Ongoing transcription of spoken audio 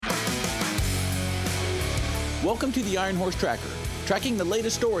Welcome to the Ironhorse Tracker, tracking the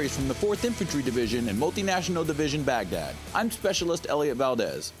latest stories from the 4th Infantry Division and Multinational Division Baghdad. I'm Specialist Elliot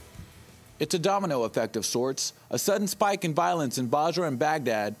Valdez. It's a domino effect of sorts. A sudden spike in violence in Basra and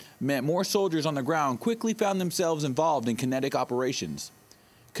Baghdad meant more soldiers on the ground quickly found themselves involved in kinetic operations.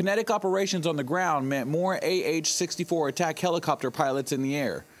 Kinetic operations on the ground meant more AH-64 attack helicopter pilots in the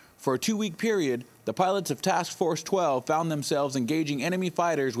air. For a 2-week period, the pilots of Task Force 12 found themselves engaging enemy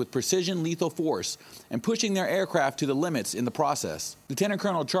fighters with precision lethal force and pushing their aircraft to the limits in the process. Lieutenant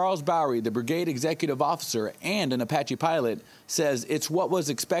Colonel Charles Bowery, the brigade executive officer and an Apache pilot, says it's what was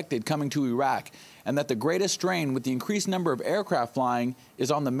expected coming to Iraq, and that the greatest strain with the increased number of aircraft flying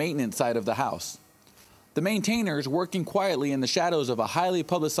is on the maintenance side of the house. The maintainers, working quietly in the shadows of a highly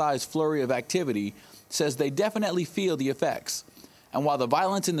publicized flurry of activity, says they definitely feel the effects. And while the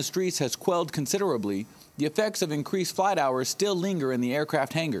violence in the streets has quelled considerably, the effects of increased flight hours still linger in the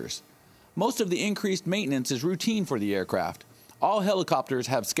aircraft hangars. Most of the increased maintenance is routine for the aircraft. All helicopters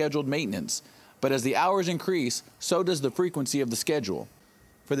have scheduled maintenance, but as the hours increase, so does the frequency of the schedule.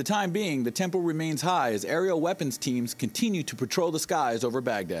 For the time being, the tempo remains high as aerial weapons teams continue to patrol the skies over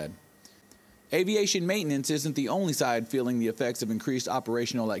Baghdad. Aviation Maintenance isn't the only side feeling the effects of increased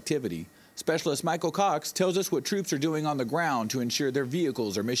operational activity. Specialist Michael Cox tells us what troops are doing on the ground to ensure their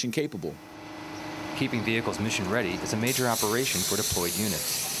vehicles are mission capable. Keeping vehicles mission ready is a major operation for deployed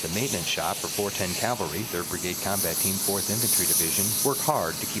units. The maintenance shop for 410 Cavalry, 3rd Brigade Combat Team, 4th Infantry Division, work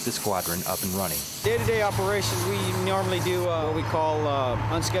hard to keep the squadron up and running. Day-to-day operations, we normally do what we call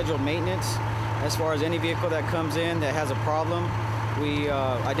unscheduled maintenance. As far as any vehicle that comes in that has a problem, we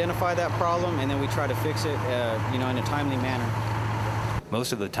identify that problem and then we try to fix it in a timely manner.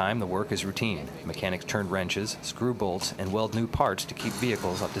 Most of the time, the work is routine. Mechanics turn wrenches, screw bolts, and weld new parts to keep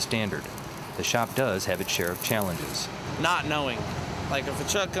vehicles up to standard. The shop does have its share of challenges. Not knowing. Like if a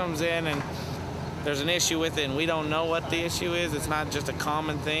truck comes in and there's an issue with it and we don't know what the issue is, it's not just a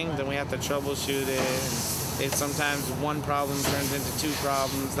common thing, then we have to troubleshoot it. If sometimes one problem turns into 2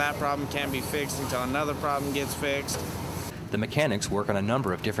 problems, that problem can't be fixed until another problem gets fixed. The mechanics work on a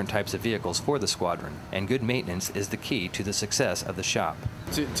number of different types of vehicles for the squadron, and good maintenance is the key to the success of the shop.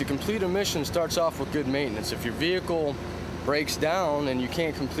 To complete a mission starts off with good maintenance. If your vehicle breaks down and you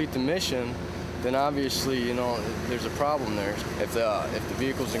can't complete the mission, then obviously, there's a problem there. If the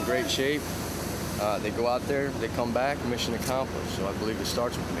vehicle's in great shape, they go out there, they come back, mission accomplished. So I believe it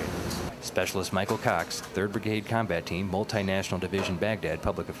starts with maintenance. Specialist Michael Cox, 3rd Brigade Combat Team, Multinational Division Baghdad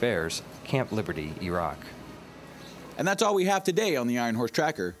Public Affairs, Camp Liberty, Iraq. And that's all we have today on the Ironhorse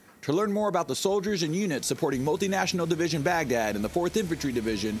Tracker. To learn more about the soldiers and units supporting Multinational Division Baghdad and the 4th Infantry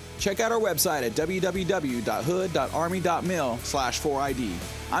Division, check out our website at www.hood.army.mil/4ID.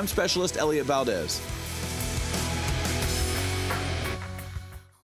 I'm Specialist Elliot Valdez.